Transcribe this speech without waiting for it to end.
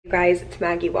Guys, it's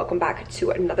Maggie. Welcome back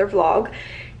to another vlog.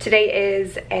 Today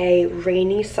is a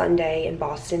rainy Sunday in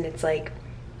Boston. It's like,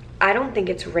 I don't think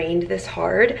it's rained this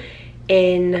hard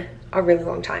in a really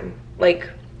long time. Like,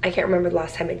 I can't remember the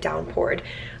last time it downpoured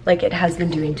like it has been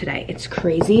doing today. It's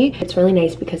crazy. It's really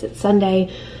nice because it's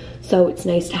Sunday, so it's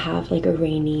nice to have like a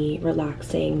rainy,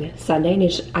 relaxing Sunday.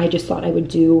 And I just thought I would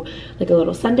do like a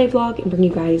little Sunday vlog and bring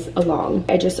you guys along.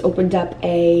 I just opened up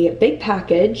a big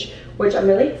package, which I'm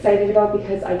really excited about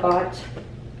because I got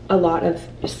a lot of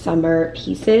summer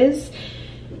pieces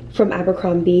from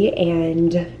Abercrombie,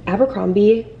 and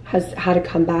Abercrombie has had a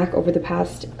comeback over the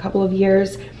past couple of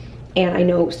years, and I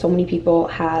know so many people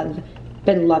have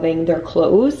been loving their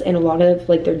clothes, and a lot of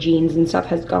like their jeans and stuff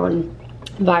has gone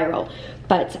viral.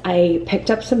 But I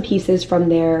picked up some pieces from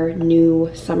their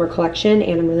new summer collection,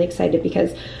 and I'm really excited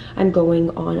because I'm going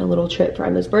on a little trip for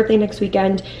Emma's birthday next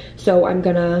weekend. So I'm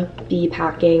gonna be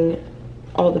packing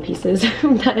all the pieces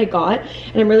that I got,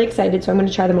 and I'm really excited. So I'm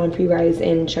gonna try them on for you guys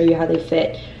and show you how they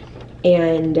fit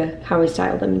and how I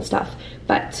style them and stuff.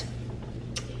 But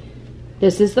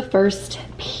this is the first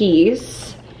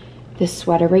piece. This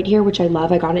sweater right here, which I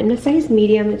love. I got it in a size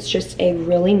medium. It's just a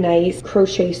really nice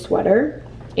crochet sweater.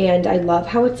 And I love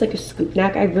how it's like a scoop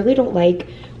neck. I really don't like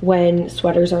when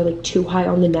sweaters are like too high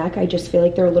on the neck. I just feel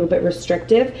like they're a little bit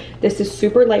restrictive. This is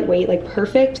super lightweight, like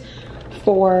perfect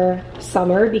for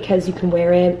summer because you can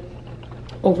wear it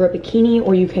over a bikini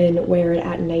or you can wear it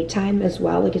at nighttime as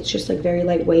well. Like it's just like very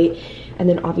lightweight, and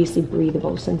then obviously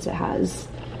breathable since it has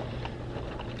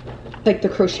like the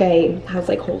crochet has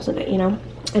like holes in it, you know?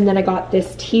 And then I got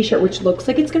this t-shirt which looks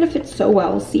like it's gonna fit so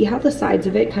well. See how the sides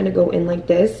of it kind of go in like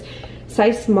this?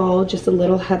 Size small, just a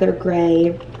little heather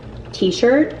gray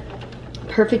t-shirt.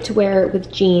 Perfect to wear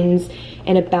with jeans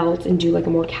and a belt and do like a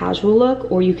more casual look,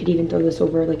 or you could even throw this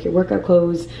over like your workout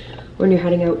clothes when you're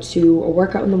heading out to a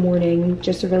workout in the morning.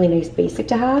 Just a really nice basic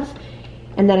to have.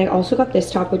 And then I also got this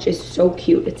top, which is so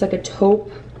cute. It's like a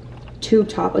taupe tube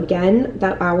top. Again,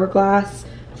 that hourglass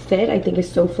fit I think is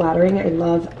so flattering. I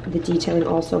love the detailing,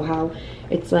 also how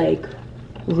it's like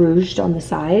rouged on the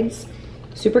sides.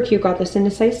 Super cute. Got this in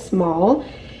a size small.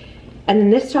 And then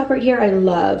this top right here I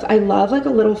love like a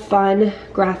little fun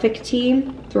graphic tee,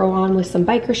 throw on with some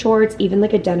biker shorts, even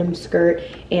like a denim skirt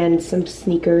and some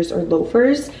sneakers or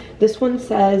loafers. This one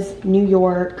says New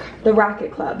York, the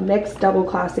Racket Club, mixed double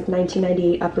classic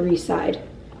 1998 Upper East Side,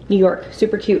 New York.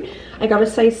 Super cute. I got a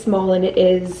size small and it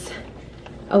is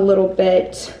a little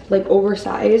bit like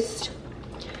oversized,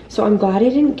 so I'm glad I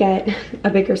didn't get a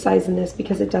bigger size in this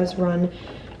because it does run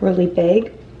really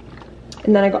big.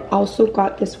 And then I also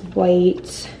got this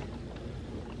white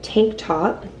tank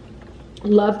top.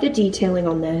 Love the detailing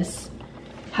on this,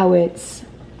 how it's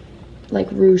like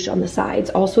ruched on the sides.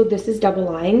 Also, this is double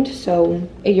lined, so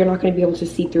you're not going to be able to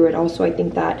see through it. Also, I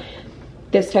think that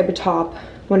this type of top,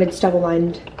 when it's double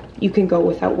lined, you can go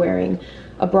without wearing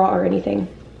a bra or anything.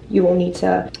 You won't need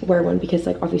to wear one because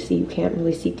like obviously you can't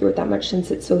really see through it that much since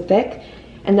it's so thick.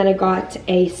 And then I got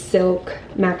a silk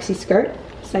maxi skirt,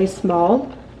 size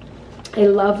small. I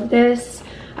love this.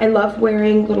 I love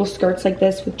wearing little skirts like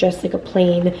this with just like a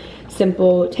plain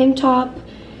simple tank top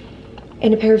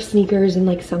and a pair of sneakers and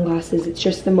like sunglasses. It's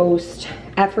just the most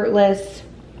effortless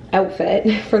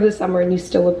outfit for the summer, and you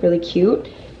still look really cute.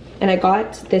 And I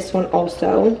got this one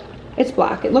also. It's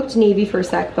black. It looked navy for a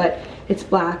sec, but it's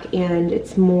black and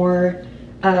it's more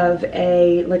of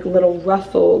a like little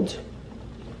ruffled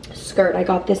skirt. I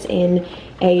got this in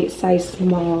a size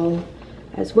small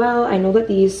as well. I know that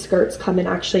these skirts come in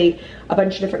actually a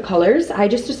bunch of different colors. I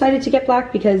just decided to get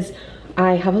black because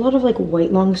I have a lot of like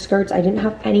white long skirts. I didn't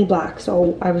have any black,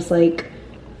 so I was like,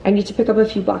 I need to pick up a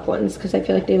few black ones because I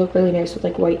feel like they look really nice with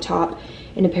like white top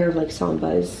and a pair of like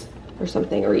sambas or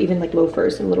something, or even like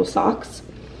loafers and little socks.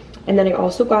 And then I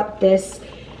also got this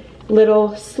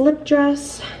little slip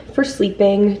dress for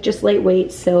sleeping, just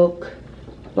lightweight silk,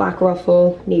 black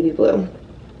ruffle, navy blue.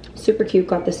 Super cute.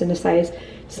 Got this in a size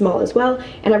small as well,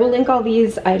 and I will link all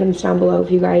these items down below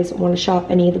if you guys want to shop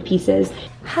any of the pieces.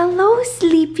 Hello,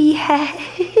 sleepyhead.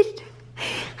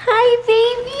 Hi,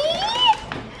 baby.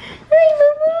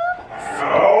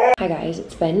 Hi, Hi guys,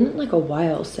 it's been like a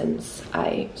while since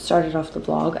I started off the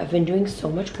vlog. I've been doing so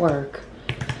much work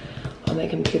on my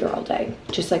computer all day,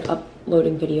 just like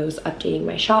uploading videos, updating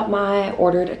my shop. I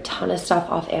ordered a ton of stuff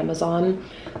off Amazon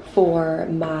for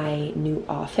my new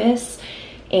office,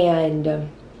 and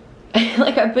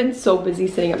like I've been so busy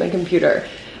sitting at my computer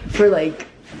for like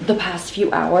the past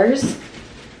few hours,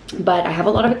 but I have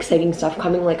a lot of exciting stuff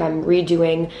coming. Like I'm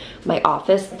redoing my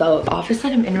office. The office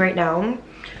that I'm in right now,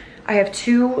 I have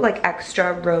two like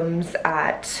extra rooms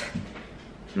at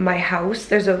my house.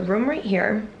 There's a room right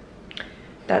here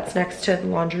that's next to the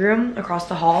laundry room across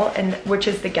the hall, and which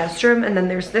is the guest room. And then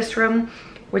there's this room,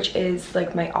 which is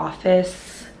like my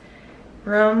office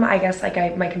room. I guess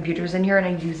like my computer's in here and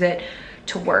I use it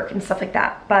to work and stuff like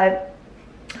that. But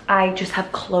I just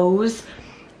have clothes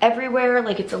everywhere.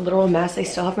 Like, it's a literal mess. I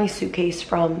still have my suitcase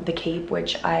from the Cape,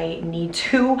 which I need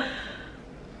to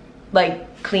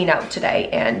like clean out today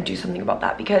and do something about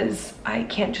that, because I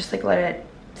can't just like let it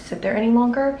sit there any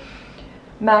longer.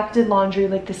 Mac did laundry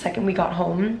like the second we got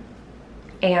home,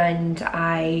 and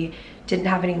I didn't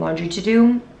have any laundry to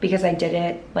do because I did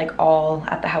it like all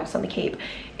at the house on the Cape,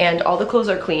 and all the clothes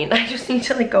are clean. I just need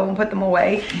to like go and put them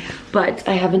away, but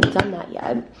I haven't done that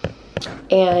yet.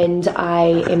 And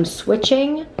I am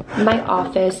switching my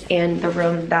office and the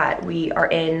room that we are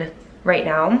in right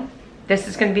now. This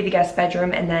is going to be the guest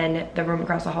bedroom, and then the room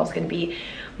across the hall is going to be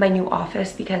my new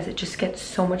office, because it just gets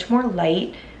so much more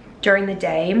light during the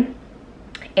day.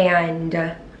 And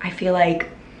I feel like,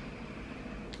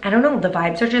 I don't know, the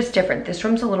vibes are just different. This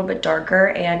room's a little bit darker,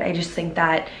 and I just think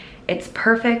that it's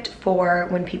perfect for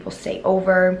when people stay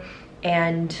over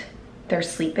and they're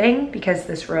sleeping, because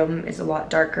this room is a lot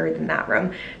darker than that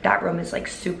room. That room is like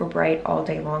super bright all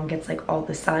day long, gets like all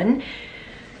the sun.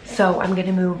 So I'm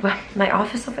gonna move my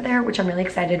office over there, which I'm really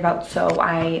excited about. So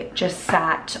I just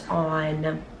sat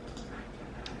on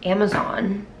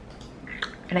Amazon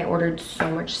and I ordered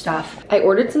so much stuff. I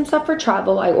ordered some stuff for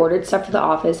travel. I ordered stuff for the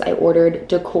office. I ordered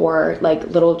decor, like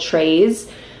little trays.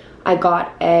 I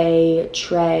got a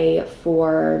tray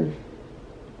for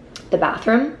the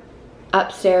bathroom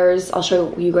upstairs. I'll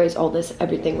show you guys all this,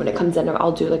 everything when it comes in.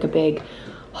 I'll do like a big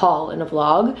haul in a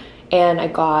vlog. And I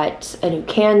got a new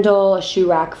candle, a shoe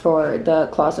rack for the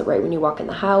closet right when you walk in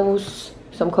the house,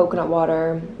 some coconut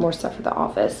water, more stuff for the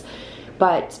office.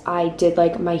 But I did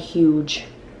like my huge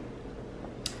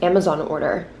Amazon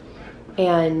order,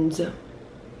 and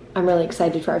I'm really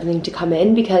excited for everything to come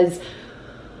in, because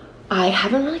I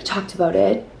haven't really talked about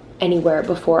it anywhere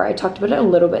before. I talked about it a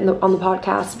little bit on the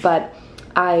podcast, but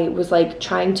I was like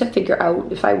trying to figure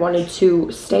out if I wanted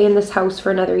to stay in this house for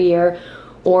another year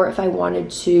or if I wanted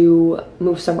to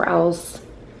move somewhere else.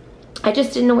 I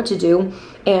just didn't know what to do.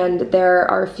 And there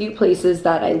are a few places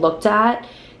that I looked at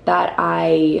that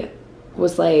I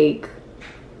was like,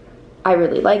 I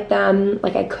really like them.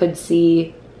 Like, I could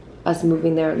see us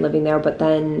moving there and living there, but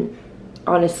then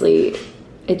honestly,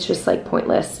 it's just like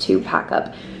pointless to pack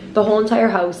up the whole entire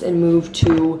house and move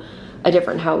to a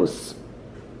different house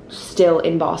still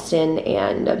in Boston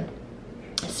and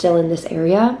still in this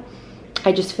area.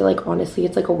 I just feel like honestly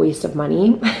it's like a waste of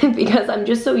money because I'm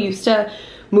just so used to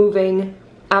moving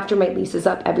after my lease is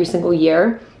up every single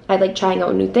year. I like trying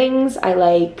out new things. I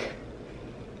like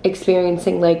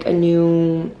experiencing like a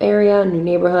new area, a new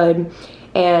neighborhood.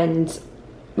 And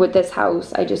with this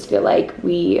house, I just feel like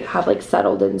we have like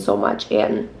settled in so much,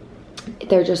 and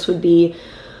there just would be,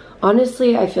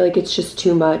 honestly, I feel like it's just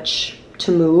too much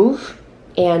to move.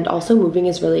 And also moving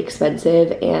is really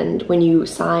expensive, and when you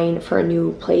sign for a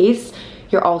new place,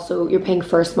 you're paying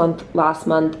first month, last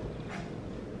month,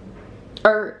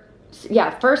 or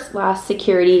yeah, first, last,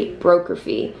 security, broker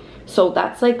fee. So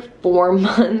that's like 4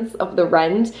 months of the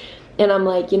rent. And I'm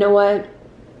like, you know what?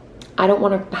 I don't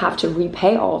want to have to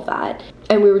repay all of that.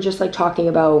 And we were just like talking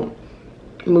about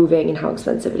moving and how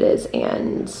expensive it is,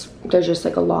 and there's just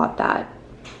like a lot that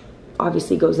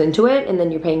obviously goes into it, and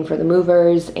then you're paying for the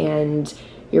movers and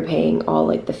you're paying all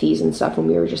like the fees and stuff. And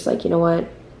we were just like, you know what,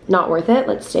 not worth it.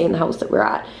 Let's stay in the house that we're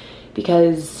at,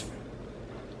 because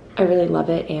I really love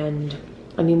it. And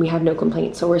I mean, we have no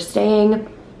complaints. So we're staying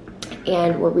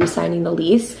and we're re-signing the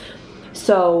lease.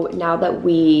 So now that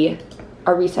we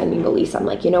are re-signing the lease, I'm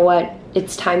like, you know what,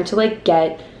 it's time to like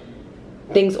get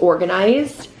things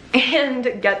organized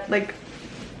and get like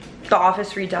the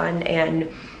office redone and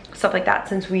stuff like that,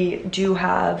 since we do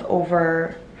have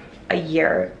over a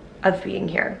year of being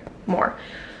here more.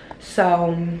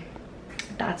 So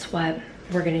that's what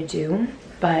we're gonna do.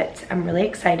 But I'm really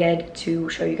excited to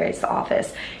show you guys the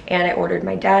office. And I ordered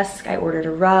my desk, I ordered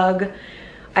a rug,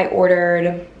 I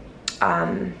ordered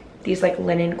these like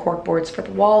linen cork boards for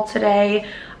the wall today.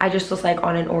 I just was like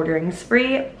on an ordering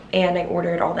spree, and I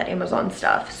ordered all that Amazon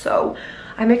stuff. So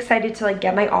I'm excited to like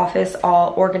get my office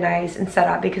all organized and set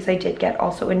up, because I did get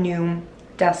also a new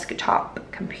desktop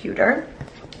computer,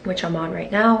 which I'm on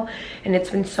right now. And it's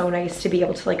been so nice to be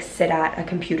able to like sit at a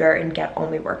computer and get all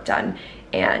my work done,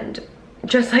 and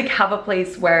just like have a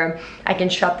place where I can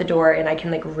shut the door and I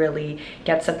can like really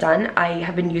get stuff done. I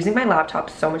have been using my laptop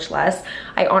so much less.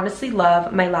 I honestly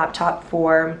love my laptop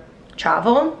for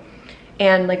travel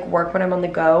and like work when I'm on the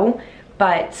go,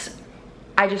 but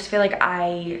I just feel like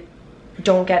I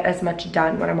don't get as much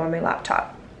done when I'm on my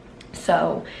laptop.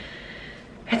 So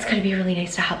it's gonna be really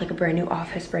nice to have like a brand new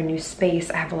office, brand new space.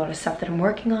 I have a lot of stuff that I'm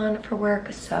working on for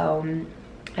work, so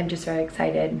I'm just very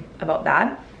excited about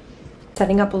that.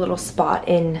 Setting up a little spot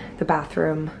in the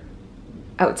bathroom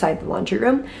outside the laundry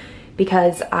room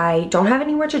because I don't have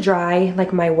anywhere to dry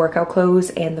like my workout clothes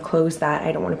and the clothes that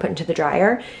I don't want to put into the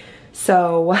dryer.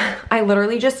 So I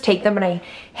literally just take them and I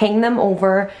hang them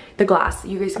over the glass.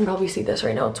 You guys can probably see this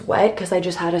right now, it's wet because I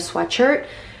just had a sweatshirt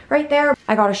right there.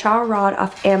 I got a shower rod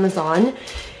off Amazon,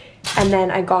 and then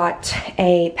I got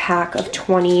a pack of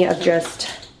 20 of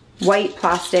just white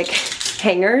plastic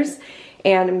hangers,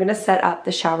 and I'm gonna set up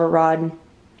the shower rod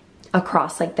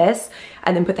across like this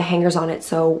and then put the hangers on it,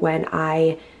 so when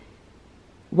I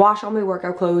wash all my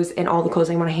workout clothes and all the clothes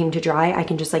I want to hang to dry, I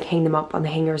can just like hang them up on the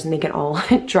hangers and they can all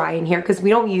dry in here, because we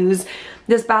don't use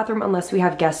this bathroom unless we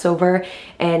have guests over.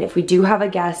 And if we do have a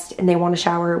guest and they want to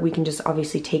shower, we can just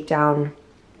obviously take down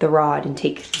the rod and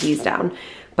take these down.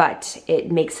 But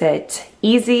it makes it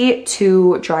easy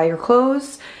to dry your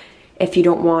clothes if you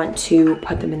don't want to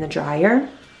put them in the dryer.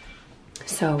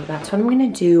 So that's what I'm gonna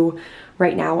do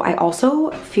right now. I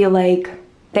also feel like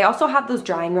they also have those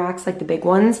drying racks, like the big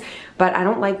ones, but I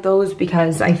don't like those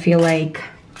because I feel like,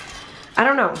 I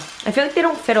don't know, I feel like they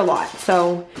don't fit a lot.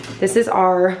 So this is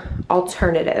our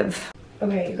alternative.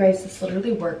 Okay, you guys, this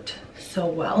literally worked so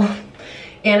well.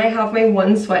 And I have my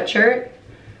one sweatshirt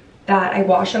that I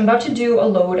washed. I'm about to do a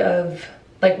load of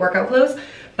like workout clothes,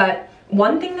 but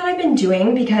one thing that I've been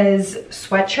doing, because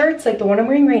sweatshirts, like the one I'm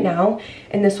wearing right now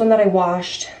and this one that I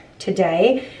washed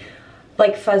today,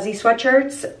 like fuzzy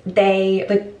sweatshirts, they,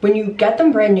 like when you get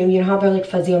them brand new, you know how they're like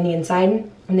fuzzy on the inside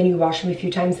and then you wash them a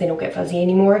few times, they don't get fuzzy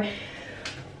anymore.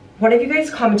 One of you guys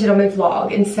commented on my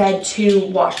vlog and said to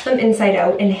wash them inside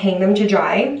out and hang them to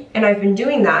dry, and I've been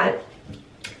doing that,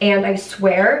 and I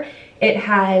swear it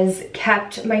has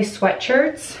kept my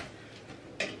sweatshirts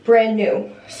brand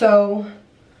new. So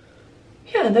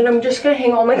yeah, then I'm just gonna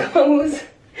hang all my clothes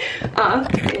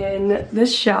up in the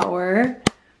shower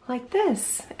like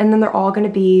this, and then they're all gonna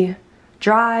be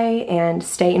dry and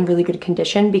stay in really good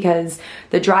condition, because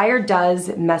the dryer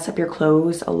does mess up your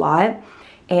clothes a lot,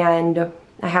 and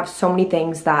I have so many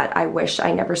things that I wish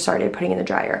I never started putting in the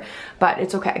dryer, but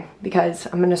it's okay because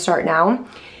I'm gonna start now.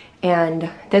 And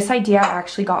this idea I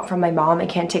actually got from my mom. I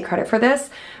can't take credit for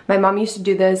this. My mom used to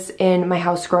do this in my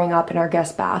house growing up in our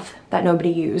guest bath that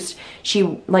nobody used.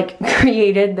 She like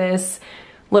created this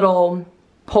little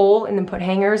pole and then put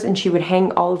hangers, and she would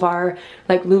hang all of our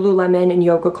like Lululemon and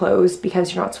yoga clothes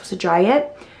because you're not supposed to dry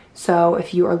it. So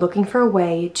if you are looking for a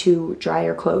way to dry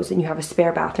your clothes and you have a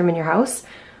spare bathroom in your house,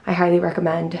 I highly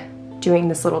recommend doing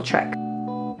this little trick.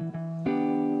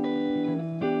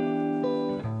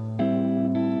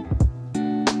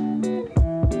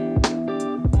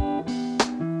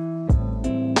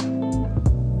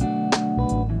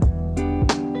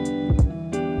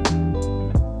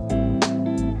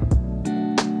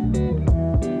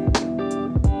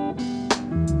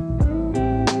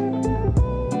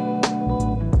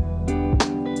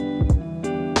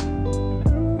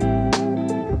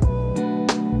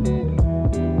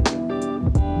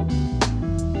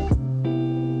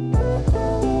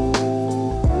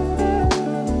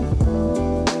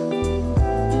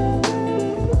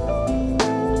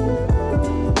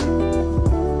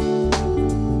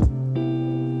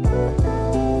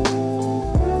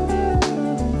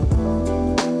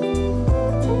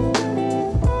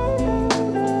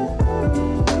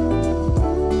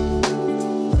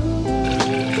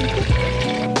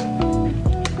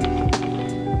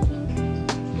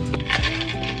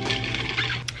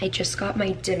 I just got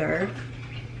my dinner.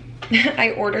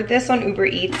 I ordered this on Uber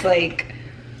Eats like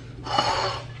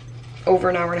over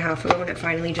an hour and a half ago, and it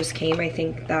finally just came. I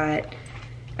think that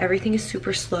everything is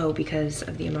super slow because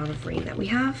of the amount of rain that we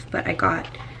have, but I got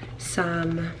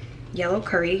some yellow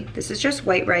curry. This is just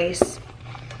white rice.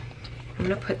 I'm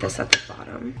gonna put this at the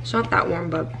bottom. It's not that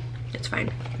warm, but it's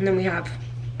fine. And then we have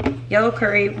yellow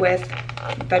curry with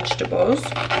vegetables.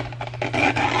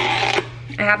 I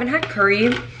haven't had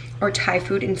curry or Thai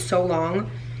food in so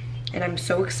long, and I'm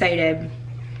so excited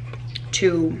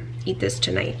to eat this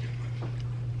tonight.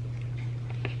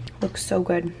 Looks so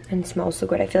good and smells so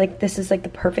good. I feel like this is like the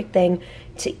perfect thing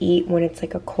to eat when it's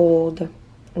like a cold,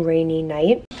 rainy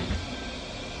night.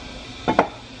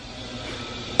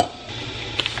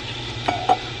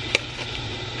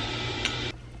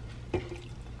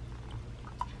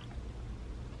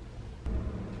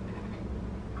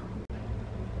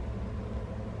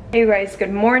 Hey you guys,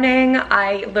 good morning.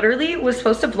 I literally was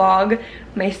supposed to vlog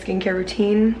my skincare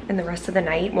routine and the rest of the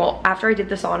night. Well, after I did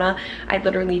the sauna, I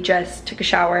literally just took a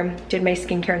shower, did my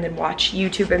skincare, and then watched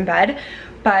YouTube in bed.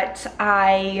 But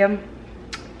I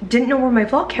didn't know where my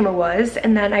vlog camera was,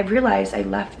 and then I realized I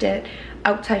left it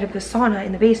outside of the sauna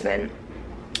in the basement.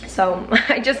 So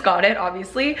I just got it,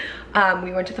 obviously.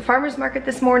 We went to the farmer's market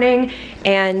this morning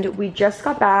and we just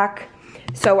got back.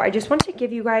 So I just wanted to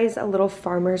give you guys a little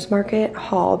farmer's market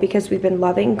haul because we've been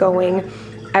loving going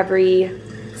every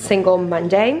single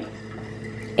Monday.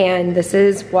 And this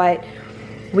is what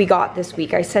we got this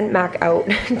week. I sent Mac out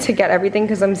to get everything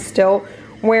because I'm still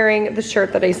wearing the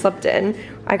shirt that I slept in.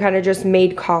 I kind of just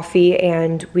made coffee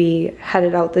and we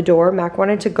headed out the door. Mac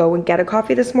wanted to go and get a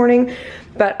coffee this morning,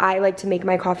 but I like to make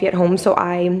my coffee at home, so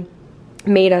I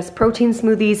made us protein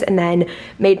smoothies and then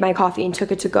made my coffee and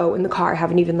took it to go in the car. I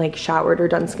haven't even like showered or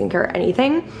done skincare or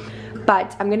anything,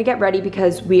 but I'm gonna get ready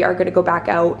because we are gonna go back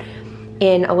out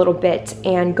in a little bit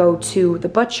and go to the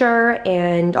butcher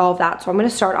and all of that. So I'm gonna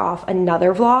start off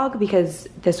another vlog because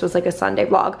this was like a Sunday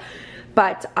vlog.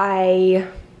 But I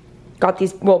got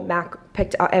these, well, Mac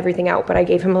picked everything out, but I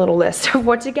gave him a little list of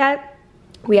what to get.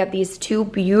 We have these 2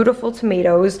 beautiful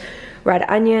tomatoes, red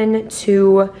onion,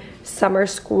 2 summer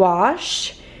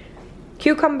squash,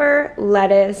 cucumber,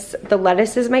 lettuce. The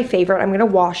lettuce is my favorite. I'm gonna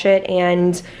wash it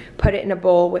and put it in a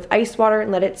bowl with ice water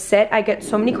and let it sit. I get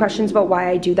so many questions about why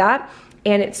I do that,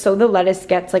 and it's so the lettuce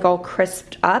gets like all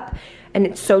crisped up, and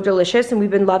it's so delicious. And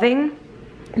we've been loving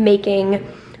making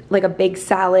like a big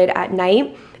salad at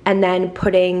night and then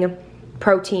putting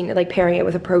protein, like pairing it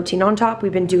with a protein on top.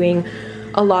 We've been doing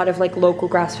a lot of like local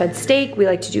grass-fed steak. We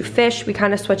like to do fish. We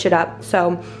kind of switch it up.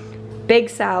 So big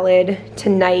salad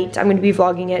tonight. I'm gonna be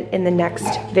vlogging it in the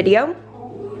next video.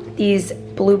 These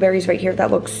blueberries right here,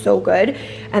 that looks so good.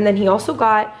 And then he also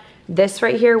got this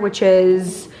right here, which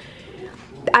is,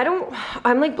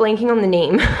 I'm like blanking on the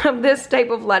name of this type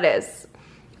of lettuce.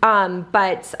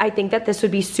 But I think that this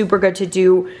would be super good to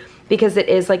do because it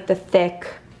is like the thick,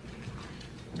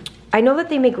 I know that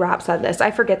they make wraps on this.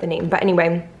 I forget the name, but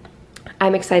anyway,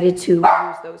 I'm excited to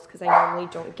use those because I normally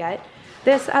don't get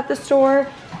this at the store.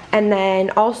 And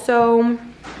then also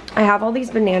I have all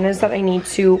these bananas that I need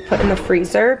to put in the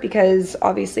freezer because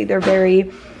obviously they're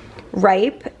very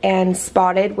ripe and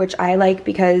spotted, which I like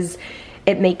because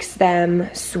it makes them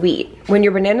sweet. When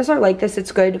your bananas are like this,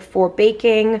 it's good for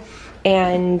baking,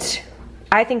 and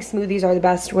I think smoothies are the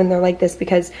best when they're like this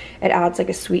because it adds like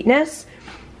a sweetness.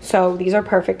 So these are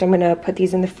perfect. I'm gonna put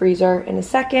these in the freezer in a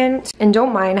second. And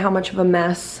don't mind how much of a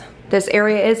mess this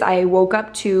area is. I woke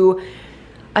up to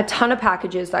a ton of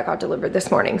packages that got delivered this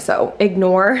morning, so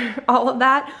ignore all of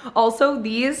that. Also,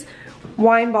 these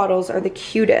wine bottles are the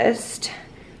cutest.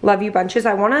 Love you bunches.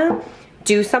 I wanna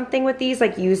do something with these,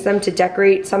 like use them to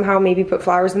decorate somehow, maybe put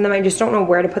flowers in them. I just don't know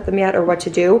where to put them yet or what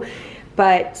to do.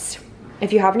 But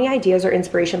if you have any ideas or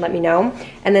inspiration, let me know.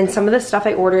 And then some of the stuff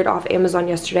I ordered off Amazon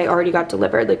yesterday already got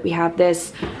delivered. Like we have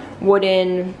this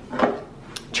wooden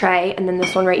tray and then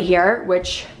this one right here,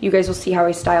 which you guys will see how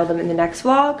I style them in the next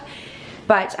vlog.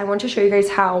 But I want to show you guys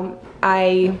how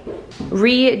I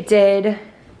redid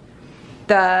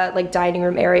the like dining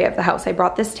room area of the house. I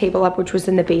brought this table up, which was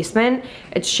in the basement.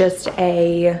 It's just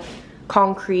a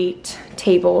concrete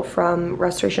table from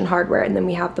Restoration Hardware, and then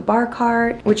we have the bar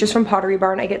cart, which is from Pottery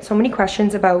Barn. I get so many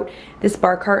questions about this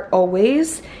bar cart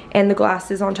always, and the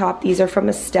glasses on top. These are from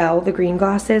Estelle, the green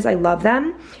glasses. I love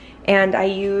them. And I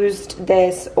used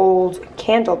this old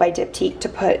candle by Diptyque to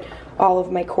put all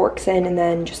of my corks in, and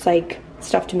then just like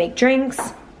stuff to make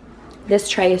drinks. This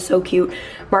tray is so cute.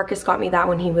 Marcus got me that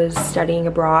when he was studying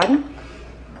abroad,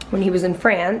 when he was in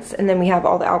France. And then we have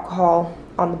all the alcohol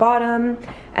on the bottom.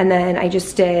 And then I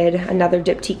just did another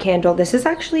Diptyque candle. This is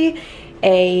actually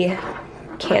a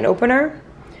can opener.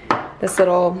 This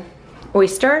little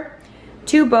oyster.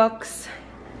 2 books.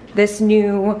 This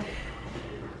new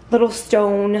little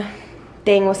stone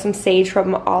thing with some sage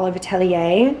from Olive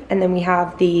Atelier. And then we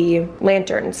have the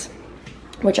lanterns,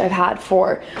 which I've had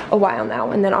for a while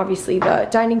now. And then obviously the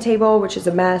dining table, which is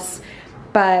a mess.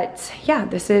 But yeah,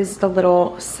 this is the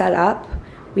little setup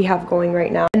we have going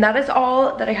right now. And that is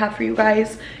all that I have for you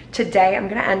guys today. I'm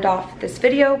gonna end off this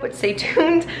video, but stay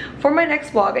tuned for my next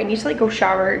vlog. I need to like go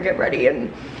shower and get ready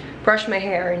and brush my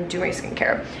hair and do my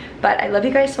skincare. But I love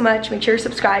you guys so much. Make sure you're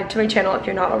subscribed to my channel if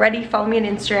you're not already. Follow me on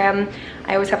Instagram.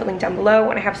 I always have a link down below,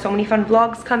 and I have so many fun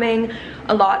vlogs coming.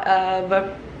 A lot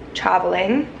of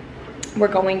traveling. We're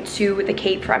going to the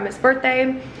Cape for Emma's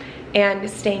birthday, and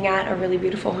staying at a really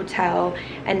beautiful hotel.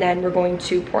 And then we're going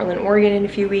to Portland, Oregon in a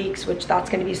few weeks, which that's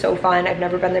gonna be so fun. I've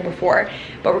never been there before,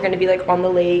 but we're gonna be like on the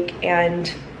lake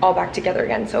and all back together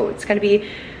again. So it's gonna be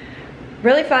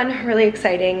really fun, really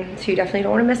exciting. So you definitely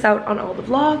don't wanna miss out on all the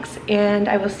vlogs, and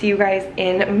I will see you guys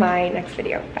in my next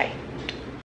video. Bye.